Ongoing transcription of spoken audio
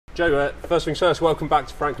Joe, first things first, welcome back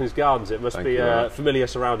to Franklin's Gardens. It must Thank be you, familiar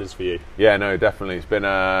surroundings for you. Yeah, no, definitely. It's been,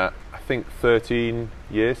 I think, 13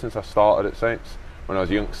 years since I started at Saints when I was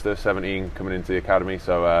a youngster, 17, coming into the academy.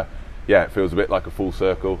 So, yeah, it feels a bit like a full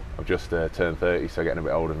circle. I've just turned 30, so getting a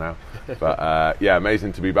bit older now. But, yeah,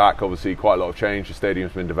 amazing to be back. Obviously, quite a lot of change. The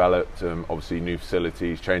stadium's been developed, obviously new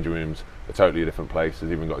facilities, changing rooms, a totally different place.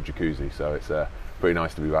 There's even got a jacuzzi, so it's pretty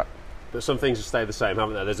nice to be back. But some things have stayed the same,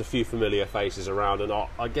 haven't there? There's a few familiar faces around, and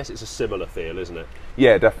I guess it's a similar feel, isn't it?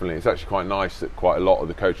 Yeah, definitely. It's actually quite nice that quite a lot of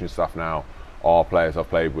the coaching staff now are players. I've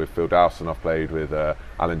played with Phil Dowson, I've played with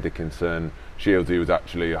Alan Dickinson. Shields, he was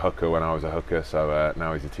actually a hooker when I was a hooker, so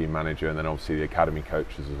now he's a team manager. And then obviously the academy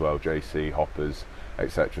coaches as well, JC, Hoppers,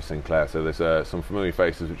 etc., Sinclair. So there's some familiar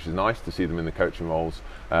faces, which is nice to see them in the coaching roles,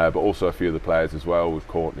 but also a few of the players as well, with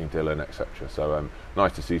Courtney, Dylan, etc. So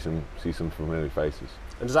nice to see some familiar faces.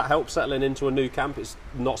 And does that help settling into a new camp? It's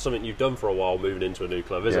not something you've done for a while, moving into a new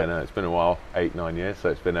club, is it? Yeah, no, it's been a while, 8-9 years, so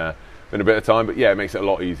it's been a bit of time. But yeah, it makes it a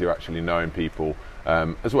lot easier actually knowing people,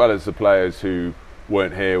 as well as the players who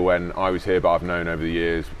weren't here when I was here, but I've known over the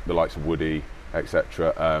years, the likes of Woody,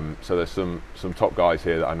 etc. So there's some top guys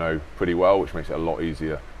here that I know pretty well, which makes it a lot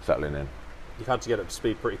easier settling in. You've had to get up to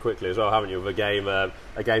speed pretty quickly as well, haven't you, with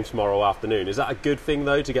a game tomorrow afternoon. Is that a good thing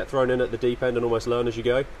though, to get thrown in at the deep end and almost learn as you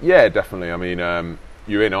go? Yeah, definitely. I mean,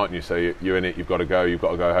 you're in, aren't you? So you're in it. You've got to go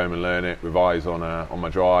home and learn it, revise on my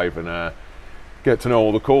drive, and get to know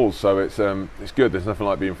all the calls. So it's good. There's nothing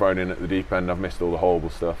like being thrown in at the deep end. I've missed all the horrible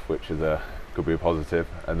stuff, which is could be a positive.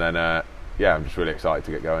 And then yeah, I'm just really excited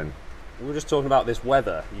to get going. We were just talking about this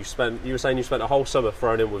weather. You were saying you spent a whole summer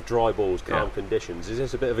thrown in with dry balls, calm conditions. Is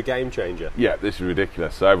this a bit of a game changer? Yeah, this is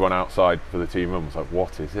ridiculous. So everyone outside for the team room was like,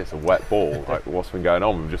 "What is this? A wet ball? Like, what's been going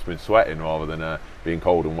on?" We've just been sweating rather than being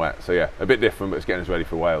cold and wet. So yeah, a bit different, but it's getting us ready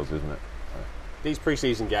for Wales, isn't it? These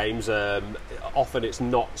pre-season games, often it's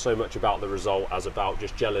not so much about the result as about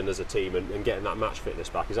just gelling as a team and getting that match fitness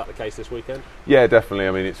back. Is that the case this weekend? Yeah, definitely.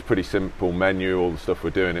 I mean, it's a pretty simple menu, all the stuff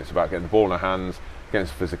we're doing. It's about getting the ball in our hands, getting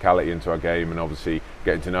some physicality into our game, and obviously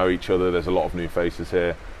getting to know each other. There's a lot of new faces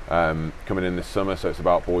here coming in this summer, so it's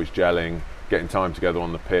about boys gelling, getting time together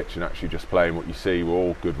on the pitch and actually just playing what you see. We're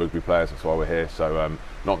all good rugby players, that's why we're here. So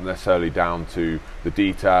not necessarily down to the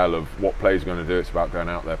detail of what players are going to do. It's about going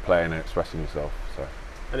out there, playing and expressing yourself. So.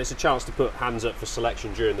 And it's a chance to put hands up for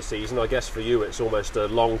selection during the season. I guess for you it's almost a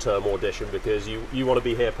long-term audition, because you want to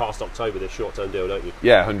be here past October, this short-term deal, don't you?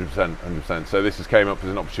 Yeah, 100%. So this has came up as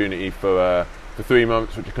an opportunity for 3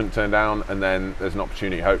 months, which I couldn't turn down, and then there's an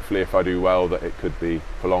opportunity, hopefully, if I do well, that it could be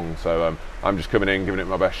prolonged. So I'm just coming in, giving it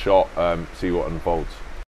my best shot, see what unfolds.